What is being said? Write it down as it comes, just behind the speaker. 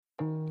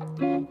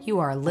You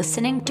are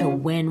listening to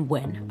Win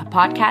Win, a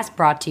podcast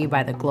brought to you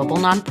by the global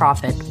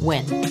nonprofit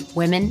WIN,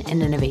 Women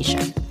in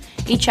Innovation.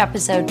 Each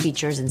episode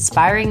features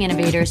inspiring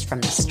innovators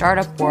from the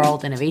startup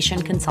world,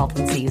 innovation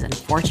consultancies, and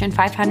Fortune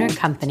 500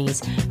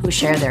 companies who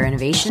share their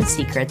innovation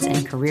secrets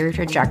and career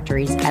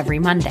trajectories every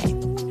Monday.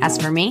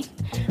 As for me,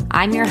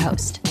 I'm your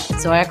host,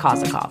 Zoya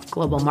Kozakov,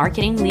 Global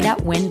Marketing Lead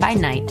at WIN by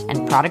night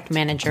and Product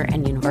Manager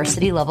and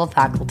University-level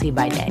faculty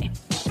by day.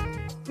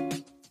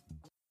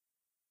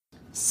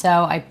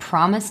 So I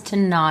promised to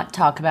not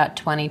talk about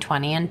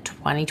 2020 and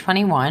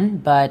 2021,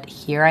 but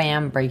here I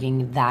am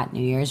breaking that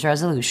New Year's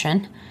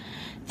resolution.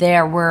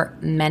 There were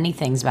many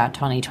things about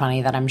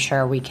 2020 that I'm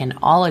sure we can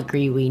all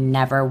agree we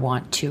never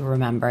want to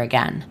remember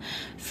again.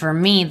 For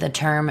me, the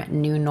term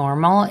new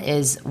normal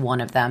is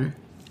one of them.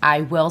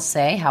 I will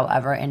say,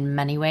 however, in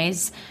many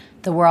ways,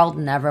 the world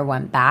never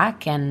went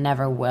back and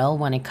never will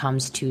when it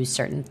comes to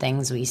certain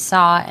things we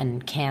saw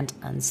and can't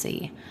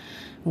unsee.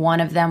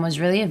 One of them was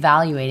really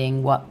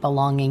evaluating what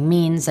belonging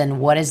means and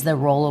what is the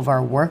role of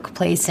our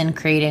workplace in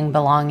creating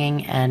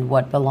belonging and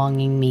what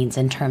belonging means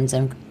in terms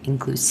of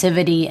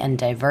inclusivity and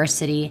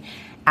diversity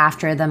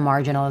after the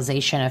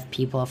marginalization of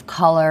people of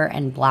color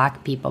and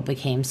Black people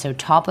became so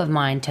top of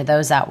mind to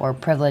those that were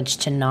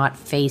privileged to not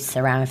face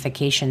the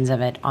ramifications of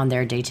it on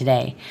their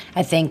day-to-day.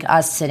 I think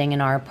us sitting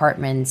in our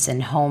apartments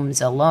and homes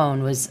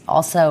alone was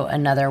also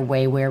another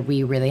way where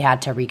we really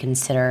had to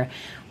reconsider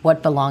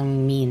what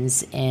belonging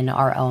means in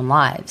our own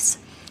lives.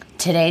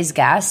 Today's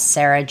guest,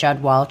 Sarah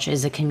Judd Welch,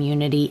 is a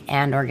community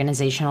and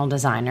organizational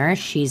designer.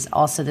 She's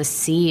also the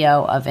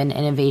CEO of an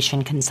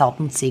innovation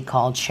consultancy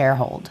called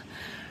Sharehold.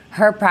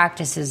 Her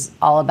practice is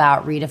all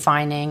about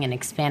redefining and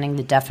expanding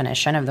the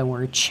definition of the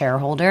word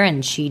shareholder,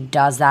 and she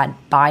does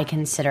that by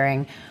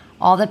considering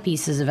all the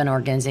pieces of an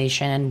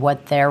organization and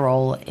what their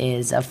role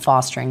is of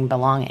fostering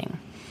belonging.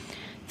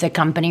 The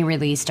company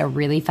released a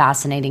really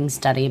fascinating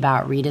study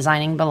about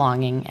redesigning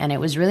belonging, and it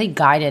was really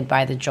guided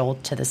by the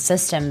jolt to the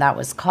system that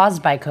was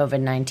caused by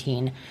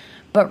COVID-19,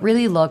 but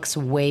really looks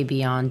way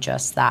beyond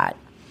just that.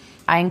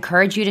 I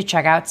encourage you to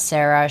check out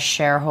Sarah,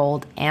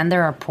 Sharehold, and the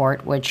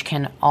report, which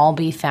can all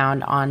be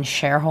found on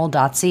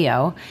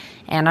sharehold.co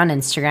and on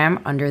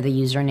Instagram under the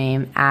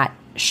username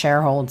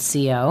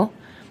 @shareholdco.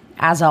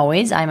 As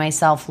always, I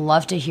myself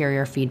love to hear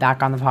your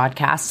feedback on the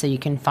podcast, so you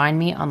can find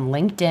me on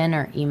LinkedIn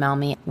or email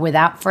me.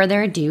 Without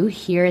further ado,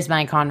 here is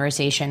my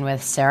conversation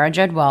with Sarah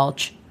Judd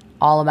Welch,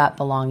 all about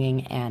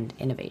belonging and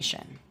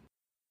innovation.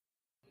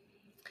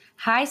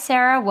 Hi,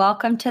 Sarah.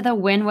 Welcome to the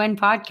Win Win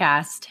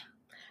podcast.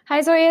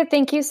 Hi, Zoya.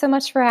 Thank you so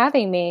much for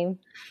having me.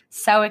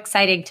 So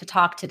exciting to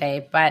talk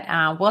today, but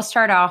we'll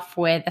start off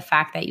with the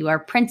fact that you are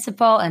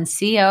principal and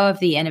CEO of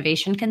the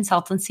innovation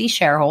consultancy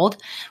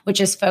Sharehold, which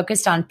is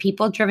focused on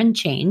people-driven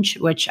change,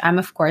 which I'm,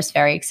 of course,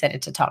 very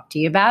excited to talk to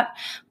you about.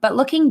 But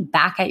looking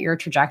back at your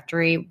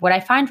trajectory, what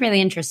I find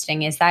really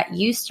interesting is that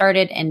you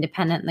started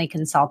independently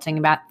consulting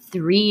about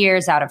 3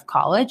 years out of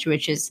college,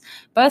 which is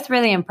both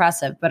really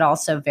impressive, but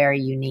also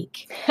very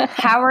unique.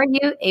 How are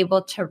you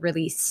able to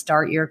really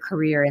start your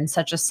career in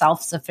such a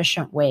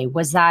self-sufficient way?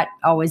 Was that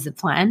always the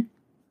plan?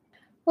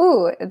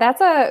 Ooh,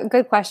 that's a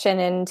good question.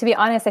 And to be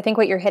honest, I think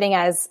what you're hitting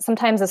at is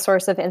sometimes a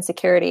source of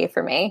insecurity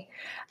for me.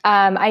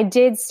 I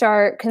did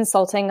start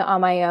consulting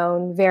on my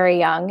own very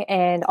young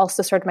and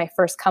also started my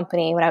first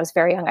company when I was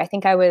very young. I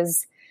think I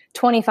was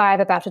 25,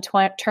 about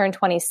to turn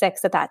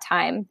 26 at that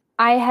time.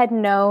 I had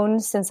known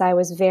since I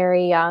was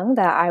very young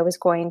that I was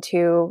going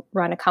to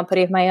run a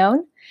company of my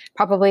own,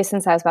 probably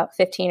since I was about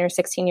 15 or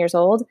 16 years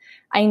old.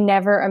 I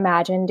never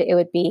imagined it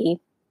would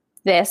be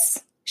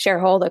this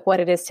Sharehold, like what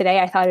it is today.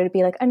 I thought it would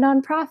be like a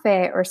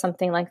nonprofit or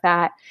something like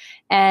that.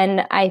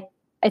 And I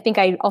think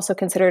I also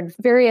considered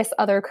various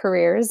other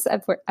careers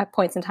at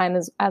points in time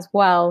as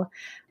well.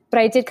 But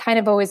I did kind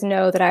of always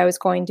know that I was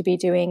going to be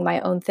doing my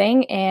own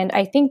thing. And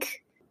I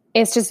think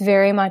it's just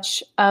very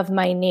much of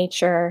my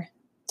nature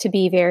to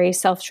be very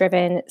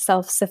self-driven,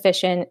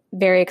 self-sufficient,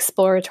 very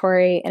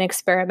exploratory and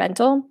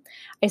experimental.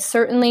 I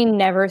certainly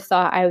never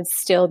thought I would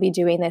still be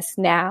doing this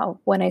now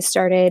when I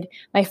started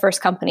my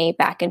first company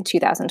back in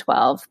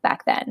 2012,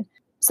 back then.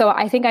 So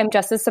I think I'm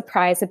just as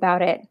surprised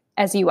about it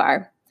as you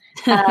are.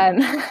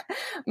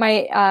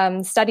 My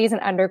studies in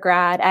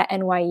undergrad at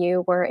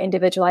NYU were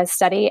individualized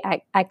study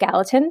at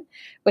Gallatin,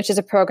 which is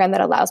a program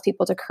that allows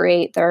people to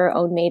create their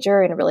own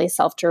major and really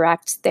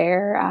self-direct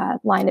their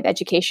line of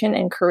education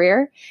and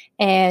career.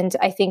 And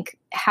I think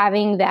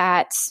having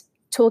that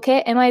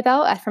toolkit in my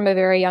belt from a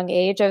very young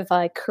age of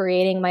like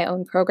creating my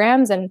own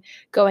programs and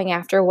going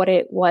after what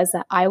it was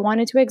that I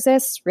wanted to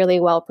exist really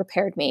well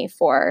prepared me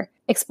for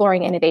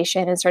exploring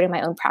innovation and starting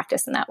my own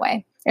practice in that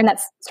way. And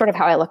that's sort of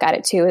how I look at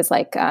it too, is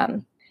like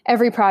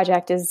every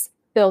project is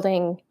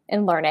building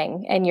and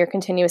learning, and you're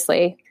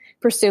continuously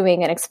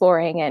pursuing and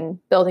exploring and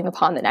building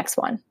upon the next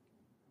one.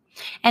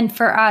 And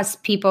for us,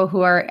 people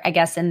who are, I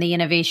guess, in the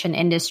innovation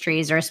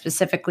industries, or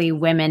specifically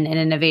women in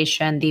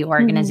innovation, the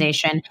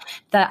organization,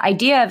 the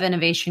idea of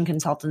innovation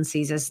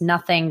consultancies is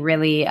nothing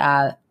really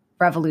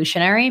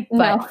revolutionary. No.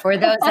 But for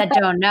those that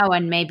don't know,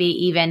 and maybe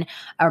even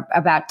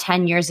about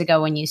 10 years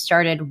ago when you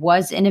started,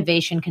 was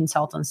innovation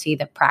consultancy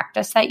the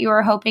practice that you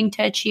were hoping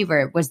to achieve,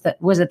 or was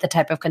it the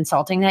type of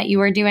consulting that you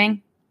were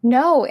doing?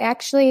 No,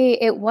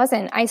 actually, it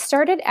wasn't. I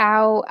started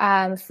out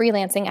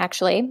freelancing,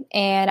 actually,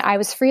 and I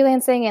was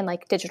freelancing in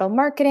like digital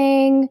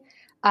marketing,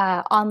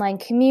 online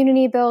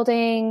community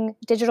building,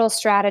 digital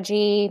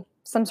strategy,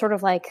 some sort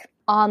of like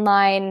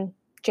online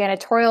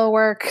janitorial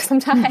work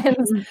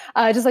sometimes,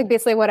 just like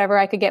basically whatever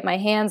I could get my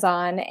hands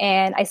on.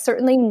 And I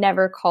certainly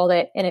never called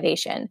it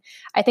innovation.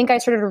 I think I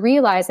started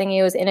realizing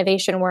it was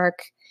innovation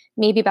work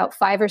maybe about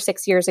 5 or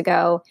 6 years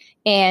ago.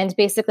 And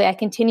basically, I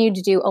continued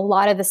to do a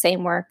lot of the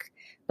same work,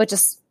 but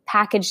just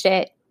packaged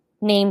it,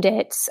 named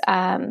it,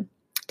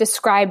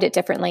 described it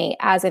differently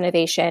as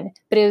innovation,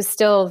 but it was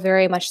still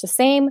very much the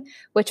same,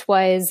 which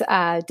was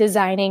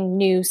designing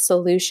new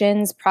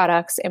solutions,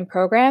 products, and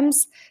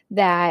programs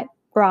that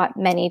brought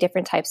many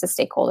different types of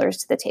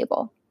stakeholders to the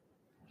table.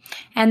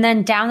 And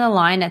then down the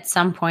line, at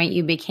some point,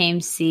 you became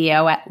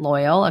CEO at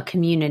Loyal, a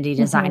community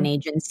design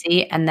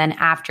agency. And then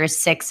after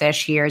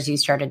 6-ish years, you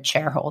started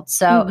Sharehold.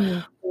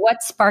 So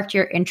what sparked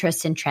your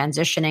interest in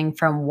transitioning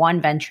from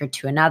one venture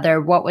to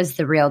another? What was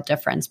the real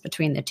difference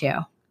between the two?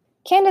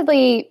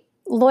 Candidly,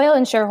 Loyal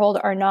and Sharehold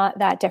are not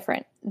that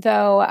different,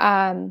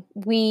 though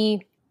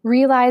we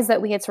realized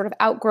that we had sort of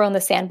outgrown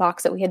the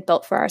sandbox that we had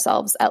built for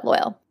ourselves at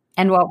Loyal.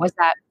 And what was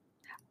that?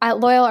 At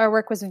Loyal, our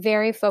work was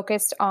very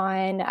focused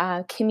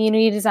on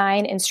community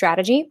design and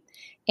strategy.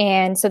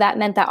 And so that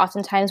meant that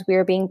oftentimes we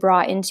were being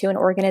brought into an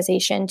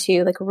organization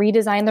to like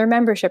redesign their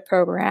membership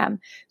program,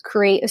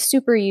 create a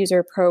super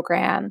user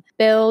program,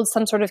 build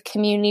some sort of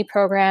community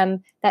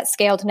program that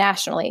scaled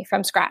nationally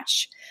from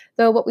scratch.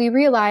 Though what we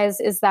realized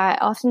is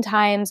that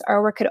oftentimes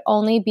our work could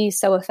only be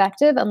so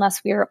effective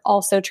unless we are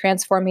also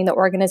transforming the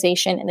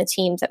organization and the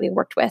teams that we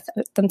worked with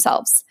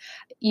themselves.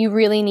 You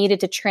really needed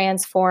to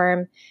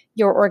transform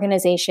your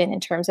organization in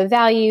terms of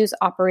values,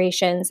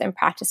 operations, and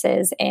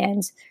practices,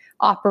 and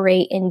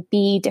operate and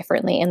be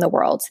differently in the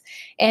world.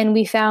 And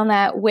we found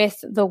that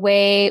with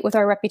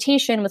our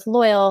reputation with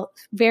Loyal,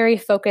 very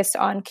focused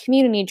on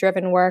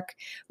community-driven work,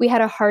 we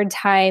had a hard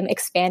time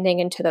expanding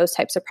into those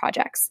types of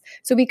projects.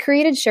 So we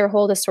created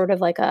Sharehold as sort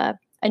of like a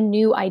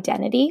new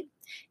identity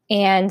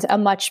and a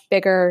much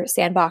bigger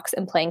sandbox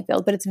and playing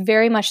field. But it's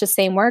very much the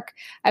same work.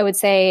 I would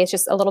say it's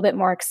just a little bit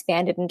more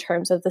expanded in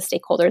terms of the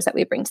stakeholders that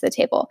we bring to the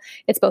table.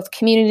 It's both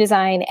community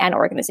design and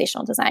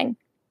organizational design.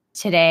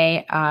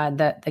 Today,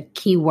 the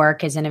key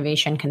work is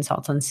innovation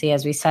consultancy,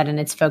 as we said, and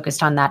it's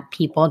focused on that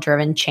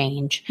people-driven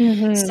change.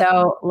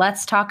 So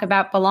let's talk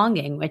about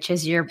belonging, which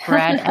is your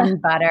bread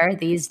and butter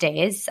these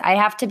days. I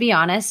have to be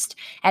honest,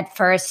 at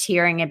first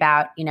hearing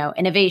about,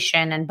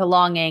 innovation and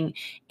belonging,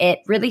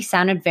 it really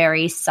sounded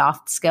very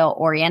soft skill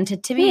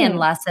oriented to me and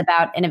less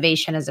about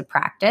innovation as a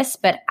practice.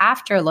 But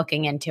after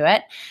looking into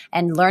it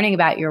and learning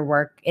about your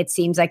work, it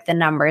seems like the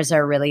numbers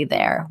are really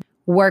there.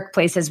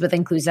 Workplaces with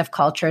inclusive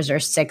cultures are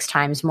 6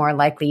 times more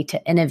likely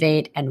to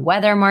innovate and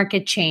weather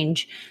market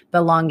change.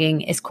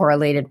 Belonging is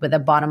correlated with a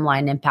bottom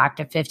line impact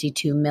of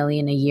 $52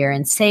 million a year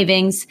in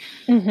savings.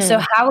 So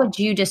how would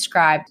you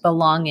describe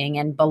belonging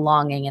in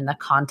the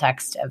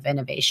context of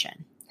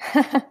innovation?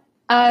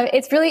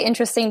 It's really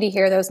interesting to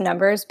hear those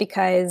numbers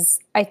because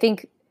I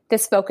think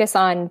this focus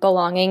on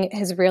belonging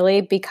has really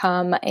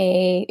become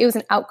it was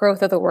an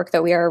outgrowth of the work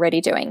that we are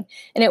already doing.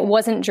 And it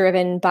wasn't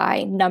driven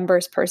by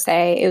numbers per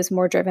se. It was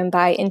more driven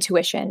by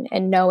intuition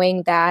and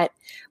knowing that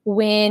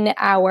when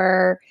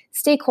our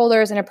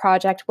stakeholders in a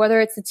project, whether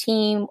it's the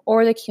team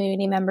or the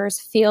community members,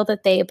 feel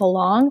that they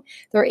belong,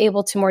 they're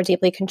able to more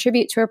deeply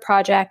contribute to a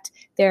project.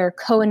 They're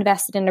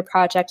co-invested in a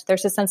project.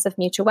 There's a sense of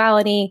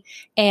mutuality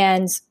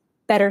and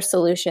better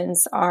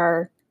solutions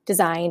are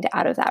designed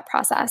out of that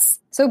process.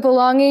 So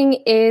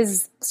belonging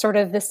is sort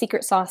of the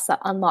secret sauce that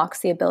unlocks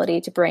the ability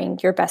to bring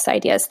your best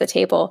ideas to the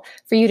table,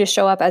 for you to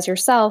show up as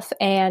yourself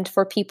and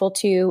for people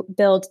to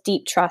build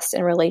deep trust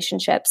and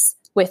relationships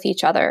with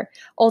each other,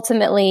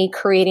 ultimately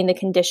creating the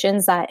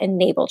conditions that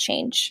enable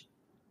change.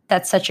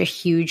 That's such a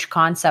huge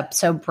concept.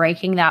 So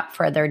breaking that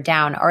further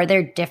down, are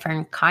there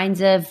different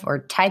kinds of or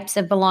types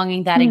of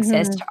belonging that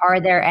exist?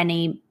 Are there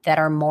any that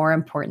are more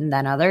important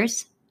than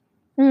others?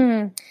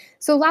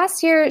 So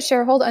last year,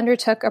 Sharehold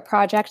undertook a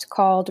project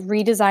called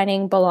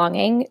Redesigning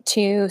Belonging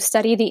to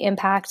study the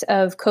impact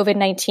of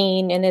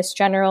COVID-19 in this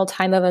general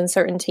time of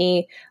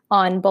uncertainty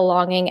on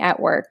belonging at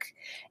work.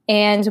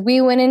 And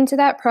we went into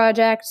that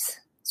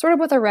project sort of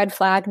with a red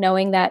flag,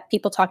 knowing that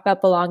people talk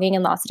about belonging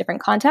in lots of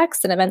different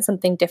contexts and it meant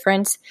something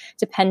different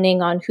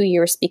depending on who you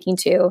were speaking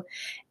to.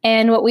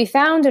 And what we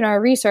found in our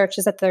research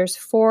is that there's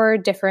 4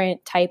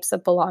 different types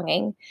of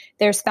belonging.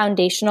 There's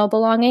foundational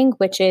belonging,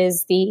 which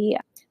is the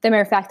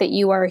mere fact that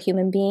you are a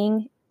human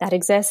being that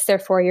exists,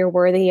 therefore you're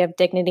worthy of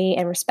dignity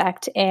and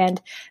respect.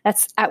 And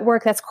that's at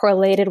work, that's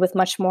correlated with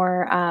much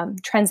more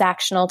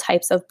transactional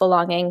types of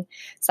belonging,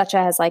 such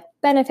as like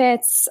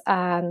benefits,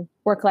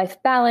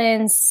 work-life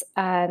balance,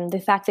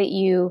 the fact that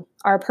you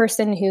are a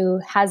person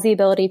who has the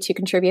ability to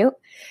contribute.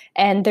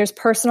 And there's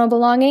personal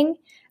belonging,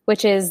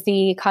 which is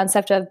the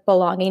concept of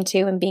belonging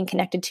to and being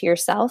connected to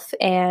yourself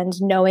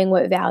and knowing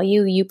what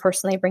value you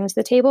personally bring to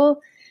the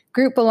table.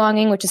 Group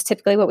belonging, which is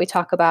typically what we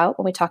talk about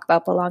when we talk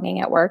about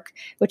belonging at work,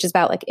 which is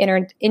about like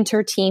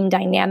inter-team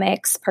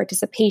dynamics,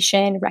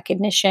 participation,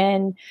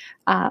 recognition,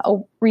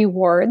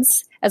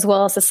 rewards, as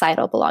well as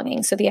societal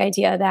belonging. So the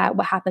idea that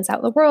what happens out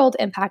in the world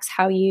impacts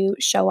how you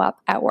show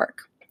up at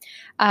work.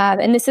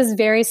 And this is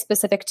very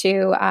specific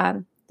to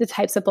the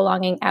types of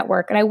belonging at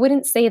work. And I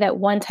wouldn't say that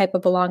one type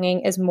of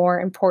belonging is more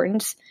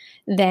important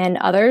than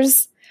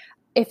others.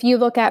 If you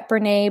look at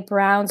Brené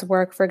Brown's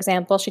work, for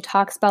example, she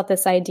talks about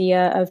this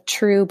idea of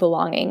true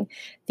belonging,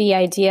 the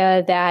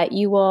idea that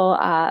you will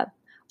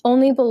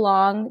only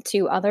belong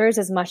to others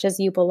as much as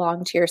you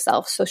belong to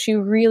yourself. So she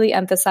really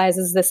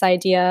emphasizes this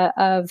idea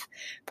of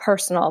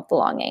personal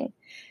belonging.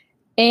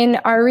 In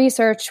our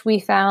research,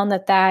 we found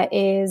that that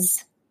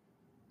is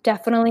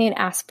definitely an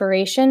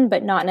aspiration,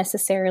 but not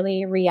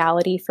necessarily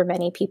reality for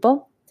many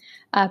people,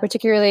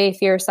 particularly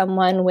if you're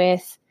someone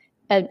with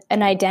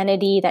an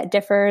identity that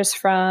differs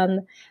from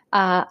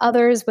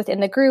others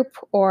within the group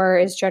or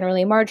is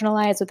generally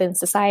marginalized within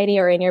society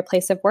or in your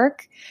place of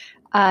work.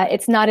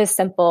 It's not as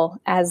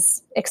simple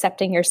as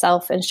accepting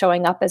yourself and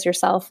showing up as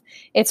yourself.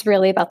 It's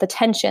really about the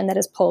tension that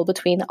is pulled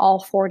between all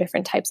four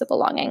different types of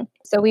belonging.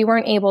 So we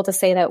weren't able to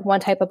say that one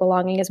type of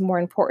belonging is more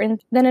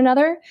important than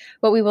another.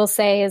 What we will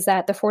say is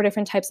that the four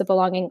different types of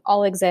belonging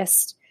all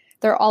exist.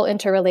 They're all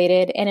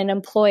interrelated, and an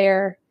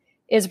employer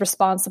is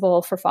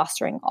responsible for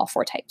fostering all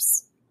four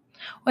types.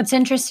 What's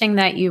interesting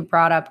that you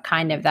brought up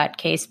kind of that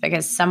case,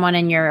 because someone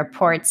in your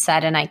report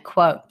said, and I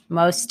quote,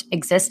 "Most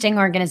existing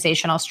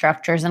organizational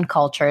structures and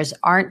cultures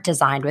aren't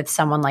designed with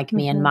someone like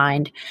me in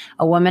mind,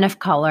 a woman of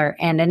color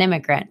and an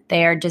immigrant.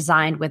 They are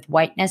designed with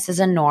whiteness as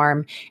a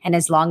norm. And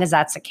as long as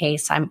that's the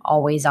case, I'm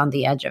always on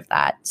the edge of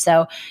that."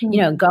 So,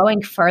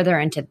 going further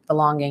into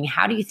belonging,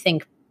 how do you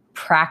think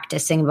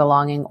practicing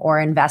belonging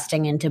or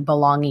investing into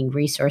belonging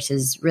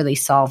resources really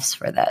solves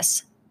for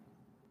this?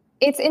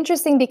 It's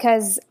interesting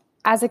because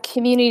as a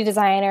community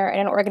designer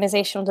and an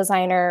organizational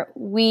designer,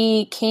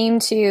 we came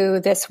to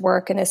this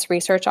work and this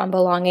research on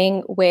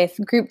belonging with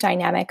group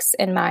dynamics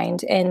in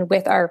mind and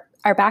with our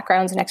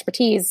backgrounds and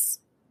expertise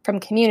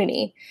from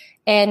community.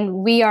 And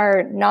we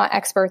are not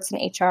experts in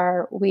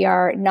HR. We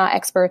are not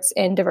experts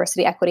in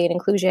diversity, equity, and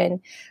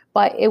inclusion.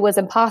 But it was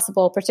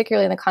impossible,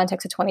 particularly in the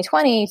context of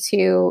 2020,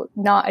 to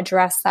not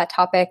address that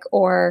topic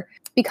or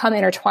become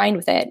intertwined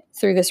with it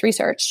through this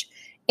research.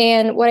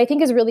 And what I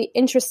think is really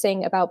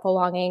interesting about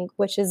belonging,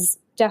 which is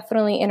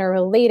definitely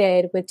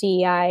interrelated with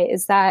DEI,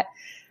 is that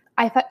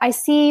I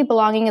see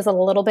belonging as a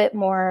little bit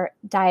more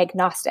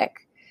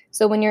diagnostic.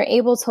 So when you're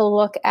able to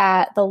look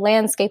at the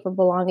landscape of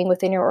belonging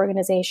within your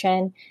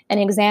organization and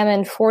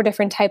examine four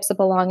different types of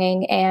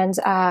belonging and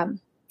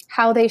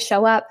how they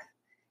show up,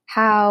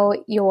 how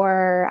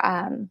your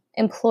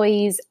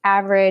employees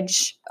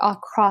average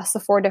across the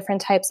four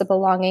different types of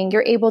belonging,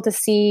 you're able to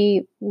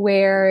see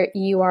where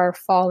you are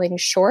falling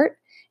short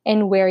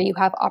and where you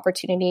have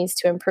opportunities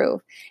to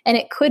improve. And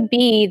it could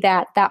be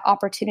that that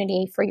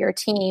opportunity for your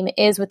team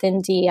is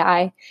within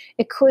DEI.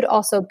 It could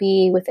also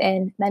be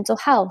within mental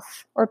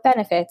health or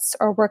benefits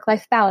or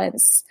work-life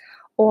balance,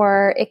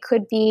 or it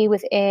could be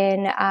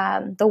within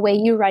the way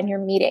you run your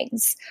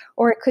meetings,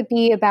 or it could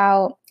be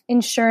about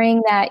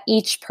ensuring that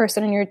each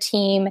person on your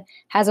team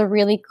has a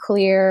really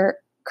clear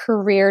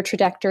career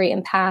trajectory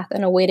and path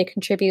and a way to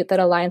contribute that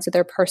aligns with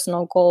their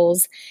personal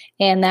goals,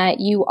 and that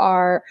you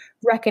are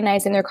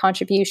recognizing their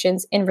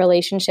contributions in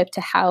relationship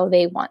to how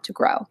they want to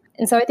grow.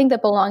 And so I think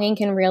that belonging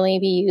can really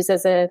be used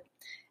as a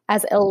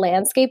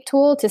landscape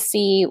tool to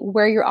see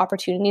where your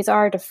opportunities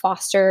are to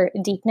foster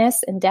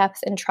deepness and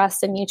depth and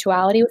trust and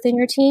mutuality within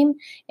your team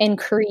and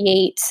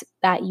create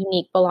that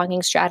unique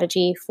belonging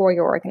strategy for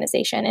your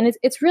organization. And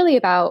it's really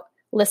about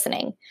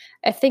listening.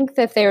 I think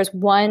that there's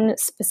one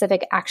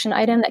specific action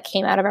item that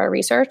came out of our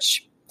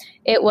research.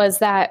 It was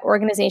that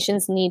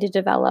organizations need to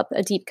develop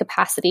a deep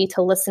capacity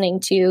to listening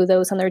to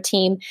those on their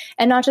team,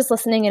 and not just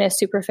listening in a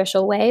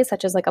superficial way,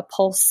 such as like a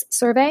pulse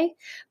survey,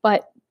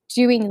 but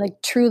doing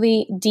like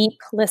truly deep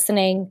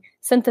listening,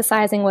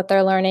 synthesizing what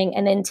they're learning,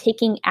 and then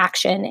taking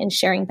action and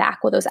sharing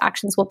back what those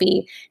actions will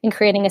be and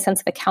creating a sense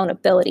of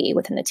accountability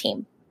within the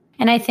team.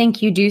 And I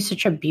think you do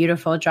such a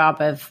beautiful job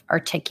of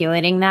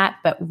articulating that,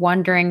 but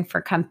wondering for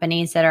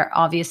companies that are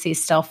obviously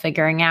still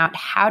figuring out,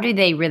 how do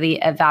they really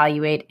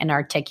evaluate and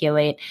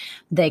articulate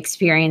the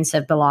experience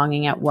of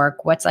belonging at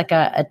work? What's like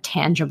a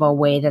tangible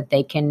way that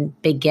they can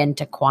begin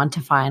to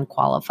quantify and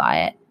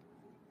qualify it?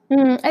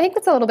 I think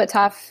that's a little bit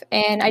tough,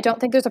 and I don't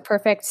think there's a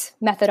perfect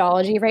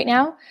methodology right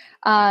now.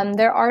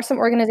 There are some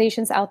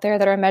organizations out there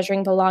that are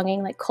measuring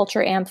belonging, like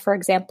Culture Amp, for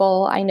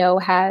example, I know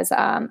has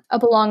a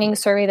belonging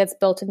survey that's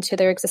built into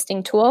their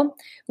existing tool.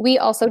 We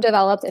also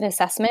developed an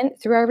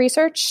assessment through our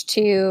research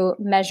to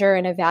measure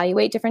and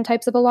evaluate different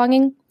types of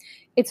belonging.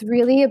 It's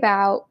really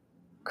about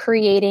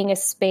creating a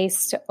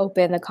space to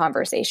open the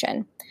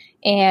conversation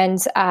and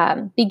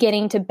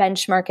beginning to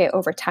benchmark it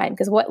over time.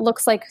 Because what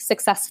looks like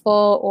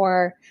successful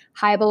or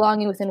high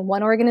belonging within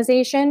one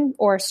organization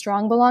or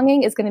strong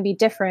belonging is going to be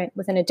different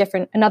within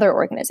another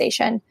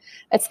organization.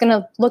 It's going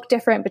to look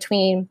different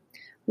between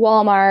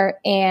Walmart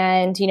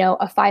and,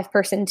 a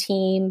 5-person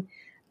team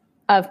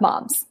of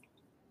moms.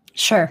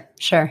 Sure.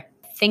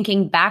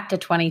 Thinking back to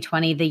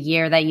 2020, the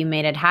year that you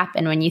made it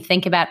happen, when you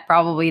think about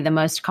probably the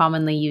most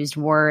commonly used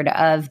word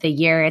of the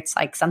year, it's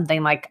like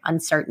something like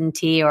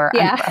uncertainty or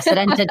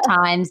unprecedented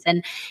times.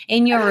 And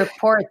in your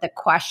report, the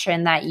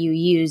question that you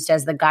used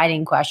as the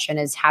guiding question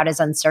is, how does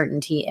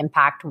uncertainty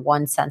impact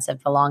one's sense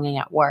of belonging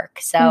at work?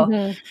 So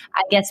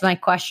I guess my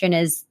question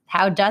is,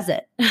 how does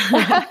it?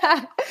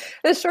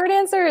 The short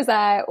answer is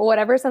that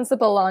whatever sense of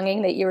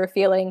belonging that you were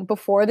feeling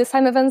before this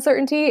time of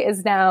uncertainty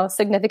is now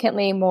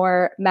significantly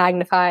more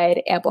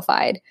magnified,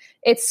 amplified.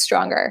 It's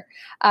stronger.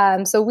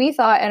 So we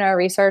thought in our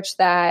research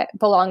that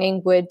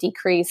belonging would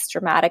decrease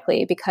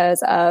dramatically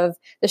because of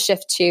the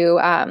shift to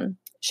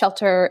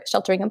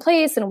sheltering in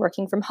place and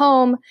working from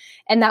home.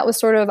 And that was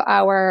sort of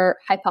our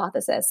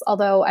hypothesis.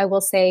 Although I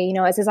will say,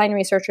 as design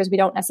researchers, we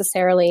don't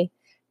necessarily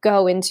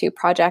go into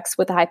projects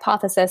with a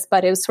hypothesis,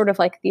 but it was sort of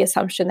like the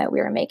assumption that we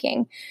were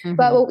making.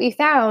 But what we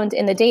found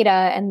in the data,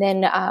 and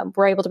then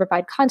we're able to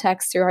provide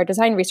context through our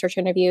design research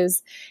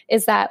interviews,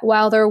 is that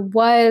while there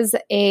was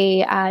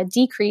a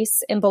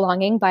decrease in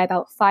belonging by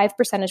about 5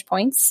 percentage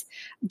points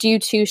due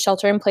to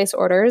shelter-in-place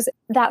orders,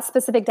 that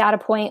specific data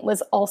point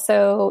was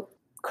also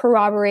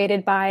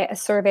corroborated by a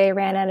survey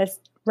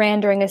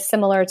ran during a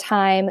similar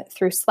time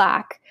through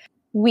Slack.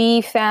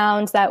 We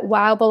found that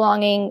while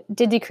belonging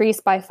did decrease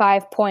by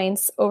 5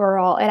 points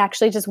overall, it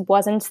actually just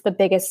wasn't the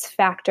biggest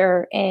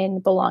factor in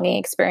belonging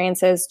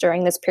experiences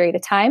during this period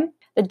of time.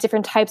 The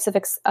different types of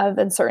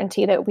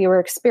uncertainty that we were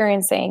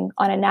experiencing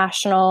on a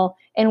national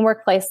and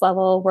workplace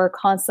level were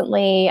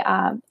constantly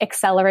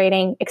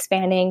accelerating,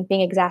 expanding, being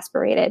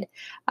exacerbated.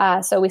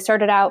 So we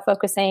started out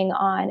focusing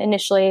on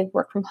initially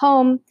work from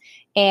home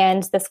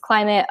and this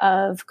climate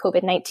of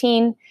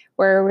COVID-19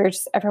 where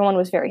everyone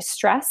was very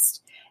stressed.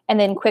 And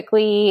then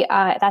quickly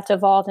that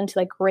evolved into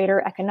like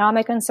greater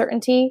economic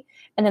uncertainty.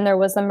 And then there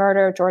was the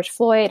murder of George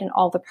Floyd and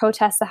all the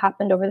protests that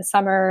happened over the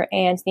summer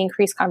and the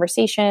increased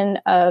conversation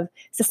of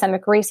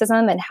systemic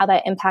racism and how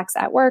that impacts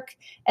at work.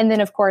 And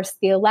then, of course,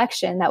 the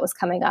election that was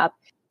coming up.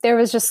 There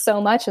was just so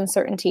much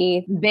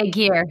uncertainty. Big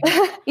year.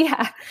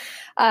 Yeah.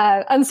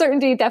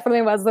 Uncertainty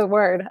definitely was the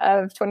word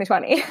of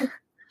 2020.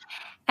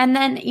 And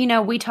then,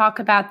 we talk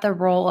about the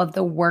role of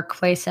the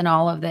workplace in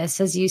all of this.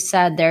 As you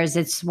said,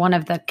 it's one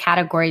of the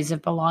categories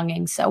of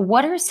belonging. So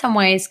what are some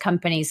ways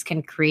companies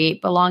can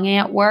create belonging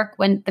at work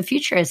when the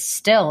future is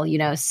still,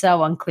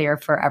 so unclear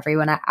for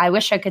everyone? I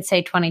wish I could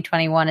say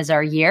 2021 is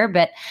our year,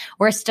 but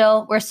we're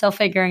still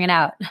figuring it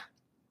out.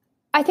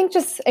 I think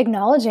just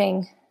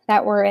acknowledging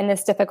that we're in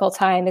this difficult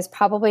time is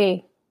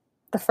probably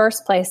the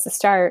first place to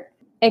start.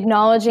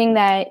 Acknowledging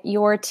that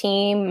your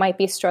team might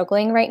be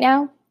struggling right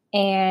now,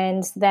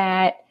 and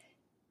that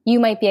you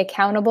might be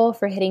accountable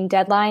for hitting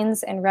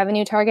deadlines and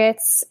revenue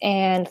targets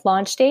and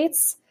launch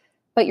dates,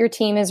 but your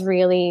team is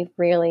really,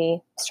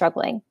 really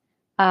struggling.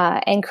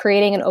 And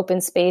creating an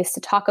open space to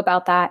talk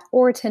about that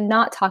or to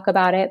not talk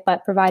about it,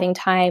 but providing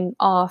time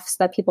off so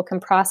that people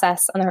can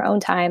process on their own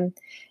time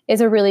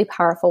is a really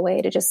powerful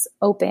way to just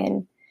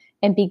open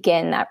and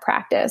begin that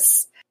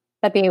practice.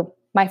 That'd be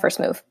my first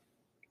move.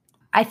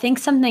 I think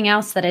something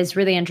else that is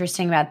really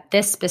interesting about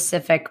this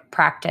specific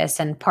practice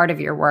and part of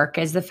your work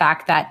is the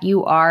fact that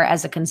you are,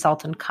 as a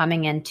consultant,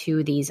 coming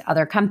into these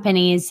other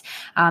companies.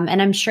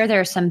 And I'm sure there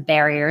are some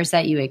barriers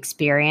that you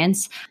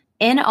experience.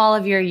 In all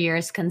of your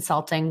years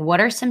consulting, what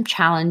are some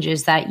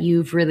challenges that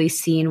you've really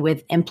seen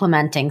with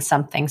implementing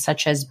something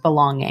such as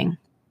belonging?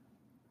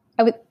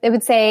 I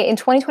would say in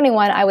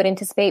 2021, I would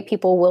anticipate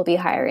people will be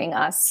hiring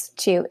us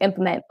to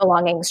implement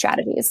belonging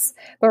strategies.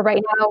 But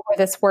right now, where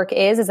this work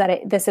is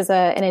that this is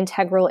an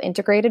integral,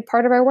 integrated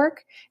part of our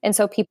work. And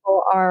so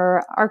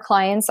our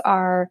clients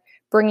are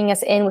bringing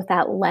us in with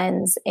that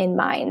lens in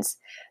mind.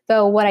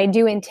 Though what I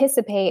do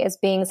anticipate as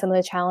being some of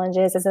the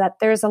challenges is that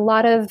there's a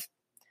lot of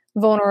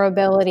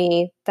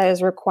vulnerability that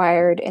is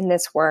required in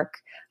this work,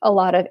 a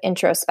lot of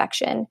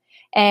introspection.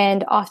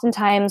 And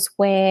oftentimes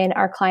when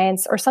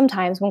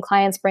sometimes when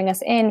clients bring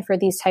us in for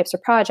these types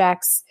of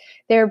projects,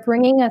 they're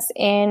bringing us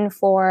in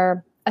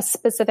for a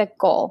specific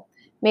goal.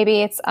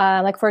 Maybe it's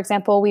for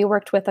example, we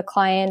worked with a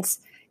client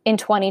in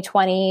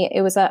 2020.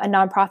 It was a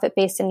nonprofit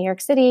based in New York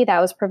City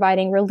that was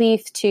providing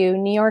relief to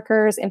New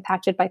Yorkers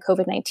impacted by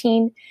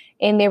COVID-19.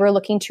 And they were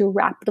looking to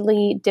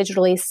rapidly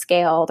digitally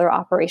scale their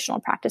operational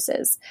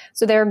practices.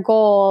 So their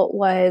goal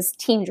was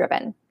team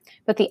driven,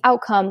 but the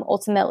outcome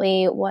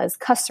ultimately was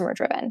customer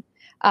driven.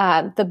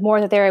 The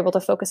more that they're able to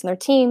focus on their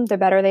team, the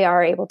better they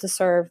are able to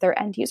serve their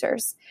end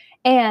users.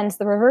 And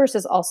the reverse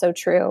is also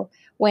true.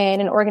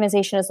 when an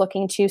organization is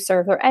looking to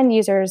serve their end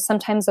users,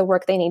 sometimes the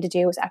work they need to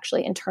do is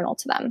actually internal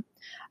to them.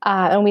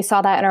 And we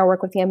saw that in our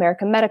work with the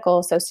American Medical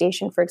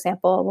Association, for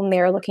example, when they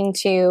were looking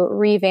to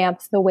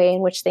revamp the way in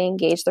which they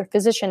engage their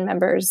physician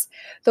members.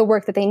 The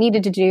work that they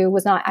needed to do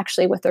was not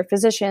actually with their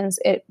physicians.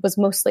 It was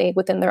mostly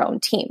within their own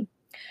team.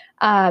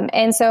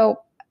 And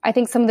so I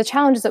think some of the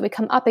challenges that we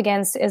come up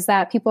against is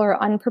that people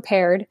are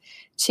unprepared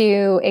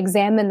to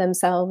examine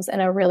themselves in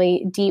a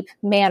really deep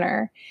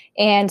manner.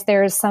 And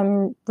there's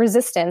some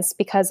resistance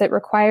because it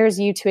requires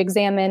you to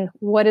examine,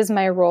 what is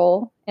my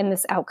role in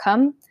this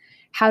outcome?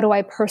 How do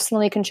I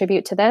personally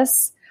contribute to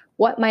this?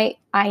 What might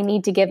I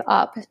need to give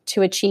up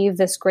to achieve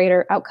this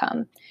greater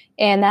outcome?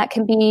 And that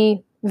can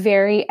be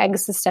very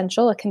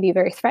existential. It can be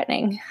very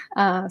threatening.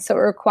 So it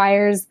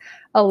requires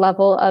a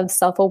level of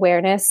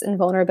self-awareness and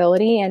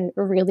vulnerability and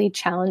really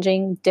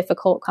challenging,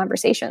 difficult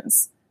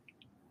conversations.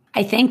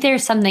 I think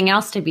there's something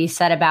else to be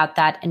said about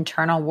that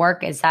internal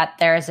work, is that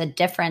there is a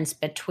difference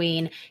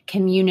between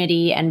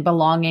community and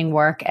belonging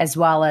work as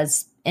well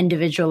as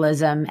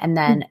individualism, and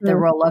then the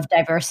role of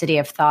diversity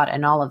of thought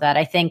and all of that.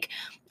 I think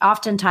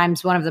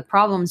oftentimes one of the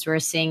problems we're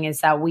seeing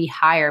is that we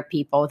hire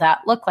people that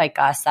look like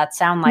us, that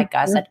sound like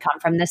us, that come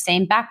from the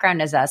same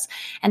background as us.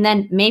 And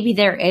then maybe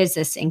there is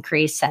this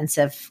increased sense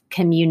of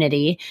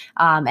community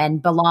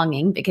and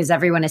belonging because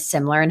everyone is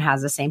similar and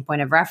has the same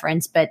point of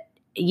reference. But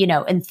you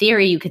know, in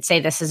theory, you could say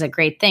this is a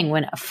great thing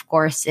when, of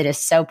course, it is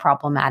so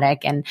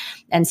problematic and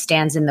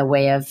stands in the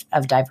way of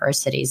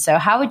diversity. So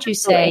how would you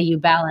say you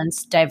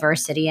balance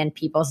diversity and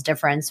people's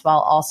difference while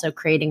also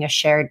creating a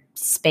shared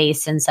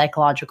space and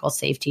psychological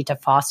safety to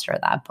foster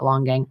that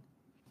belonging?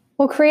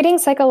 Well, creating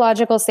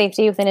psychological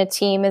safety within a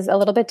team is a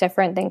little bit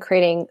different than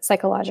creating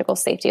psychological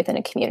safety within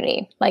a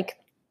community. Like,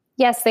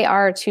 yes, they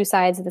are two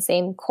sides of the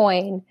same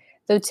coin,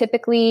 though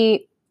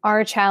typically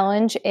our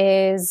challenge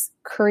is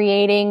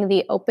creating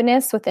the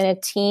openness within a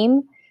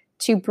team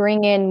to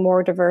bring in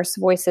more diverse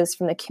voices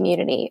from the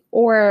community,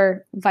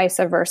 or vice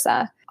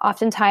versa.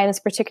 Oftentimes,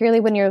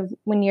 particularly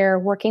when you're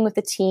working with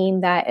a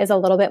team that is a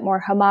little bit more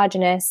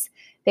homogenous,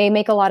 they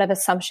make a lot of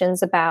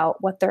assumptions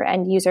about what their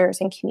end users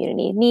and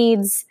community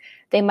needs.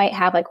 They might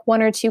have like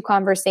one or two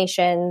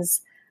conversations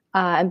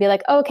and be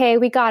like, okay,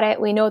 we got it.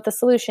 We know what the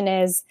solution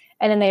is.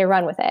 And then they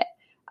run with it.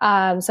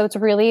 So it's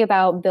really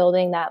about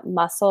building that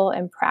muscle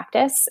and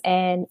practice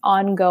and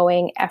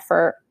ongoing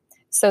effort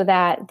so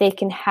that they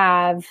can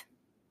have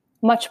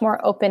much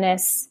more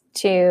openness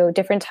to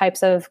different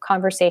types of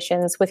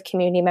conversations with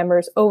community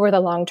members over the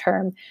long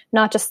term,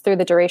 not just through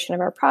the duration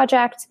of our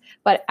project,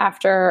 but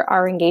after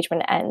our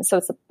engagement ends. So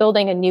it's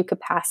building a new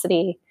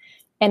capacity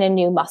and a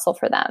new muscle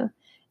for them.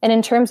 And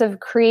in terms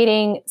of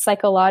creating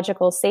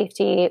psychological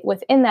safety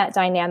within that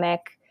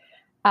dynamic,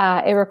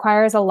 it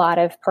requires a lot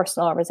of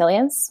personal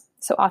resilience.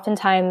 So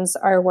oftentimes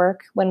our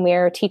work when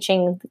we're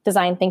teaching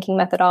design thinking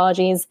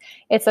methodologies,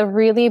 it's a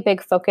really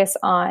big focus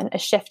on a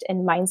shift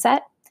in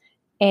mindset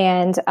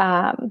and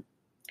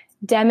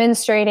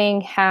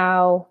demonstrating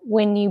how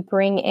when you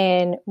bring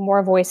in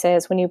more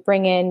voices, when you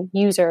bring in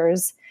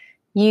users,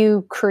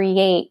 you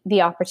create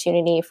the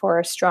opportunity for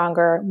a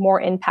stronger,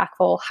 more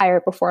impactful, higher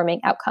performing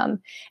outcome.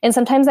 And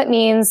sometimes that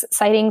means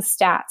citing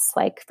stats,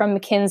 like from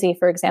McKinsey,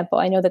 for example.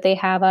 I know that they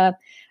have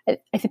I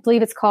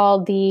believe it's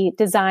called the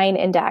Design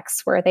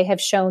Index, where they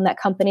have shown that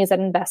companies that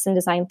invest in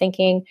design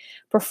thinking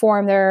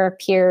perform their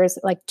peers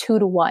like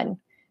 2-to-1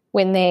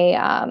 when they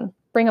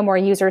bring a more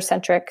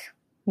user-centric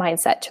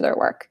mindset to their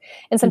work.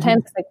 And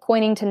sometimes it's like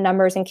pointing to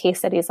numbers and case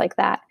studies like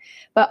that.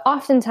 But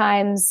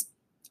oftentimes,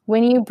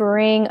 when you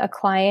bring a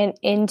client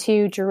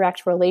into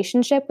direct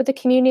relationship with a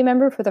community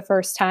member for the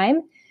first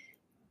time,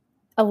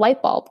 a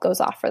light bulb goes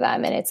off for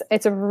them. And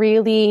it's a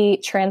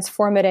really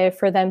transformative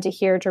for them to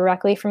hear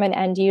directly from an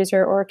end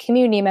user or a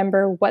community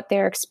member what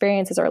their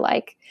experiences are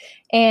like.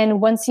 And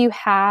once you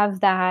have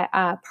that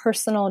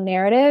personal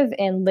narrative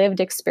and lived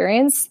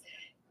experience,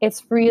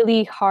 it's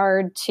really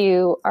hard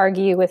to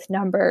argue with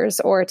numbers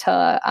or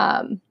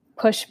to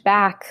push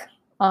back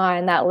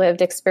on that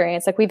lived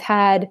experience. Like we've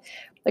had,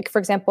 like, for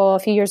example, a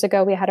few years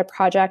ago, we had a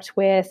project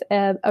with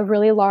a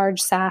really large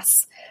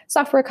SaaS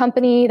software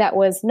company that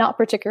was not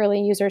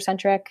particularly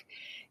user-centric.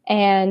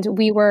 And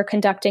we were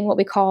conducting what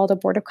we called a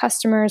board of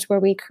customers, where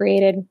we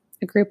created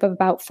a group of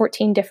about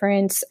 14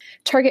 different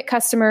target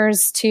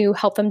customers to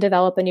help them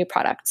develop a new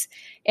product.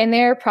 And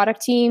their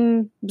product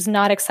team was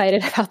not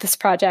excited about this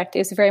project. It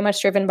was very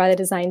much driven by the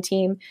design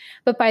team.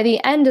 But by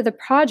the end of the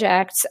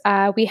project,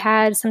 we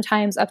had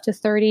sometimes up to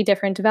 30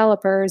 different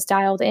developers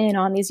dialed in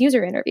on these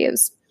user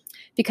interviews,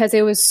 because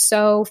it was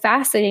so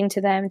fascinating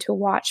to them to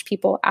watch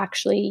people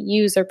actually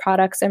use their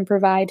products and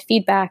provide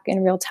feedback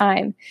in real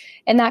time.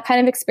 And that kind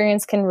of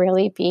experience can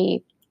really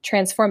be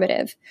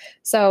transformative.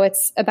 So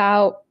it's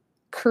about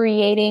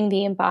creating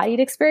the embodied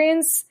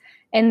experience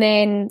and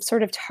then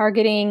sort of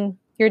targeting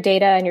your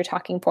data and your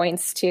talking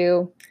points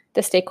to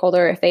the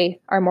stakeholder if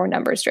they are more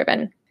numbers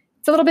driven.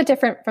 It's a little bit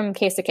different from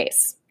case to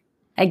case.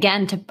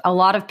 again, to a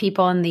lot of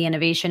people in the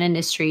innovation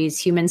industries,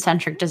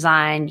 human-centric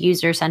design,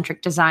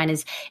 user-centric design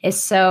is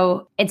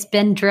so, it's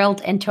been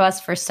drilled into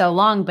us for so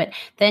long. But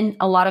then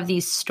a lot of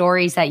these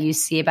stories that you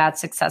see about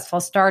successful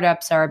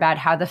startups are about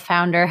how the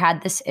founder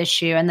had this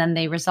issue and then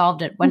they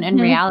resolved it. When in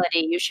reality,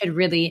 you should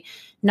really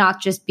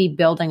not just be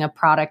building a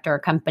product or a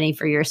company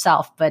for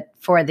yourself, but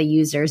for the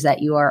users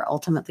that you are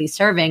ultimately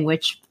serving,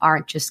 which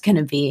aren't just going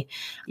to be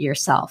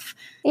yourself.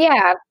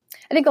 Yeah.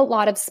 I think a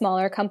lot of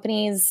smaller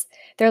companies,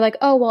 they're like,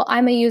 oh, well,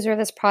 I'm a user of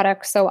this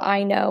product, so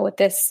I know what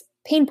this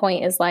pain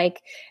point is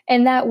like.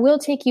 And that will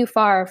take you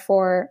far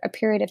for a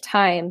period of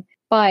time,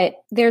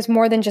 but there's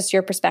more than just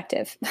your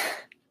perspective.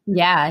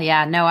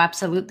 Yeah, no,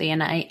 absolutely.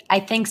 And I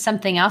think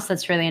something else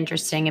that's really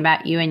interesting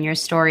about you and your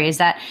story is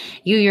that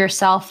you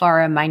yourself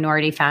are a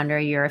minority founder,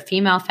 you're a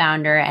female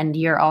founder, and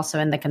you're also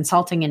in the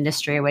consulting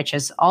industry, which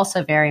is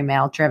also very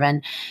male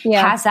driven.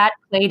 Yeah. Has that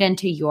played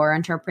into your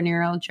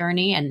entrepreneurial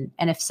journey? And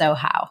if so,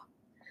 how?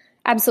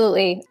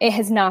 Absolutely. It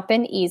has not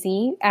been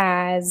easy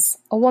as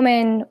a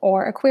woman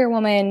or a queer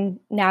woman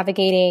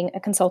navigating a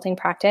consulting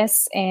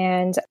practice.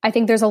 And I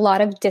think there's a lot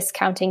of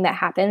discounting that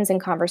happens in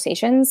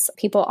conversations.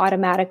 People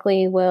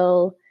automatically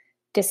will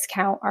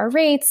discount our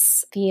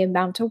rates, the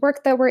amount of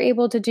work that we're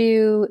able to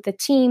do, the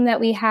team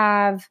that we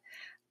have.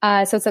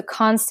 So it's a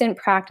constant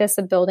practice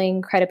of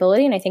building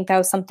credibility. And I think that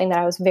was something that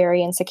I was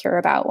very insecure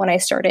about when I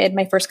started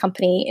my first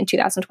company in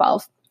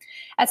 2012.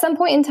 At some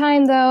point in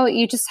time, though,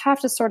 you just have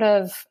to sort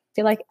of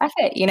be like, F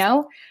it,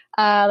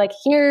 like,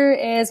 here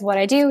is what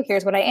I do,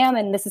 here's what I am,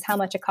 and this is how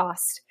much it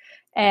costs.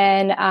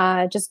 And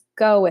just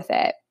go with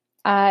it.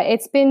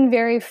 It's been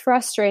very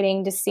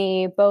frustrating to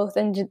see both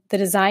in the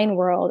design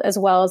world as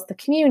well as the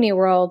community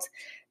world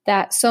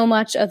that so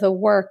much of the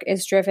work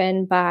is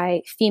driven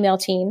by female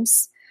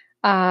teams.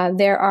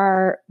 There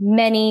are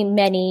many,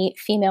 many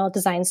female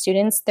design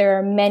students. There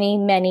are many,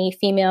 many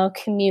female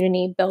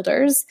community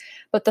builders,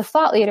 but the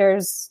thought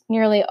leaders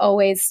nearly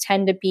always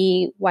tend to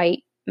be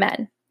white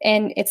men.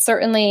 And it's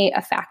certainly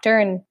a factor.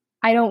 And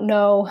I don't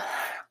know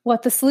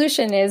what the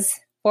solution is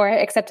for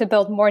it, except to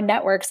build more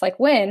networks like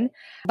WIN.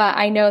 But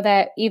I know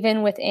that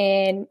even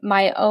within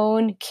my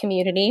own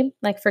community,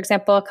 like, for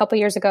example, a couple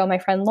years ago, my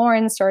friend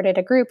Lauren started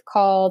a group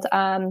called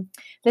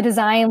the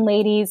Design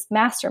Ladies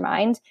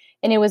Mastermind.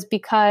 And it was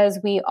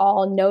because we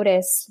all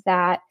noticed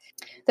that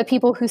the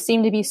people who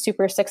seemed to be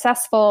super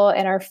successful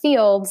in our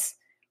fields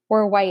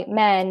were white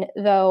men,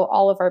 though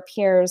all of our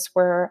peers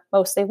were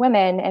mostly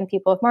women and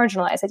people with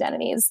marginalized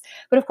identities.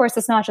 But of course,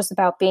 it's not just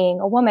about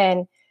being a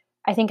woman.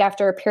 I think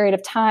after a period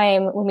of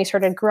time, when we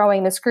started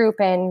growing this group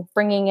and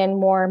bringing in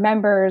more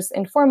members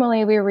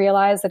informally, we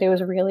realized that it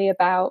was really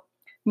about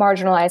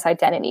marginalized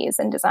identities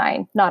in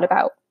design, not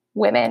about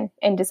women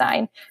in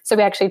design. So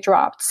we actually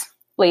dropped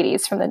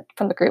ladies from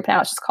the group.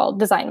 Now it's just called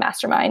Design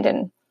Mastermind.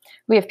 And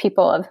we have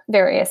people of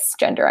various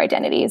gender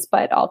identities,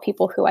 but all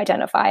people who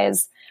identify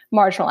as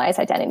marginalized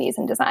identities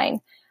in design.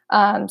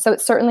 So it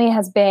certainly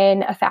has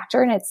been a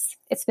factor, and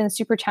it's been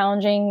super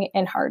challenging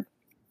and hard.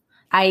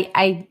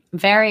 I'm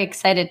very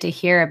excited to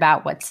hear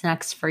about what's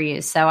next for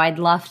you. So I'd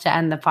love to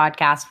end the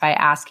podcast by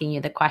asking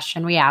you the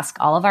question we ask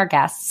all of our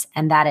guests,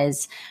 and that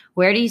is,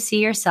 where do you see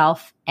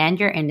yourself and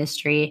your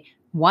industry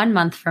 1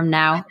 month from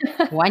now,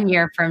 1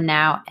 year from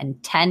now,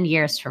 and 10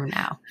 years from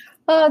now?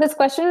 Oh, this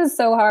question is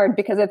so hard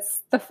because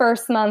it's the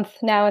first month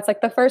now. It's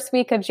like the first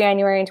week of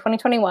January in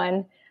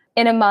 2021.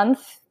 In a month,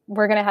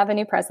 we're going to have a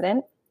new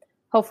president.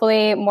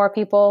 Hopefully, more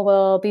people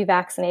will be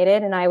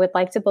vaccinated. And I would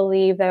like to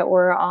believe that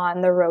we're on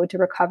the road to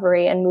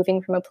recovery and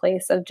moving from a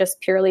place of just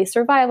purely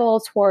survival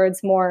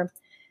towards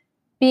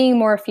being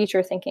more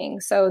future thinking.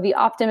 So the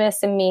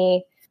optimist in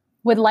me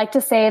would like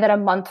to say that a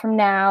month from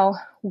now,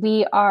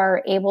 we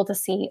are able to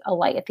see a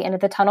light at the end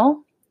of the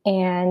tunnel,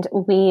 and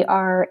we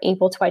are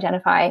able to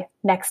identify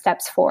next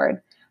steps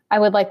forward. I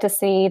would like to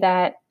see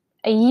that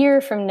a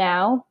year from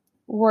now,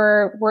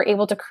 we're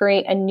able to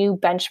create a new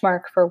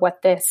benchmark for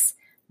what this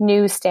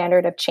new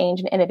standard of change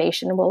and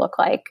innovation will look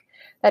like,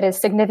 that is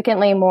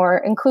significantly more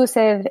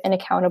inclusive and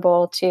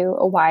accountable to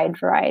a wide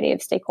variety of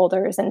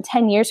stakeholders. And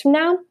 10 years from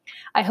now,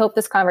 I hope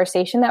this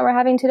conversation that we're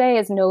having today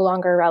is no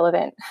longer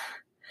relevant.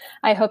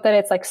 I hope that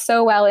it's like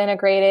so well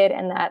integrated,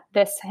 and that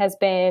this has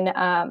been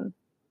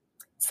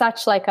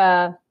such like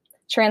a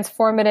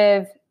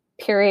transformative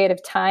period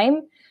of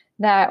time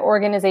that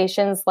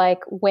organizations like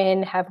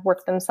WIN have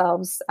worked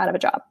themselves out of a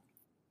job.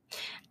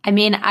 I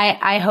mean,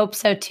 I hope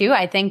so too.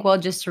 I think we'll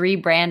just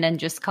rebrand and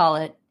just call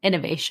it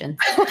innovation.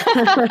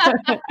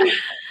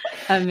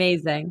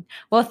 Amazing.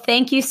 Well,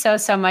 thank you so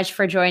much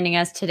for joining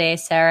us today,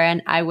 Sarah.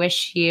 And I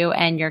wish you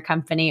and your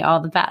company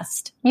all the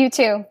best. You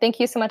too. Thank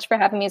you so much for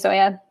having me,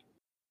 Zoya.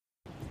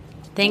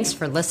 Thanks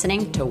for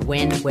listening to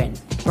Win-Win,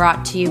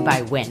 brought to you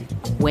by WIN,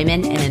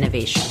 Women in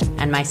Innovation,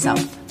 and myself,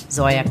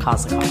 Zoya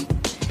Kozakov.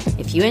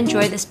 If you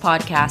enjoy this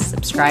podcast,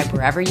 subscribe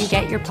wherever you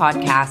get your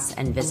podcasts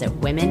and visit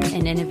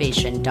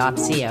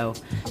womeninnovation.co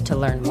to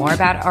learn more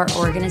about our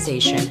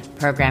organization,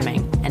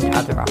 programming, and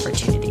other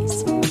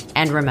opportunities.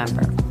 And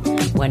remember,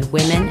 when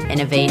women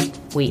innovate,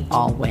 we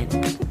all win.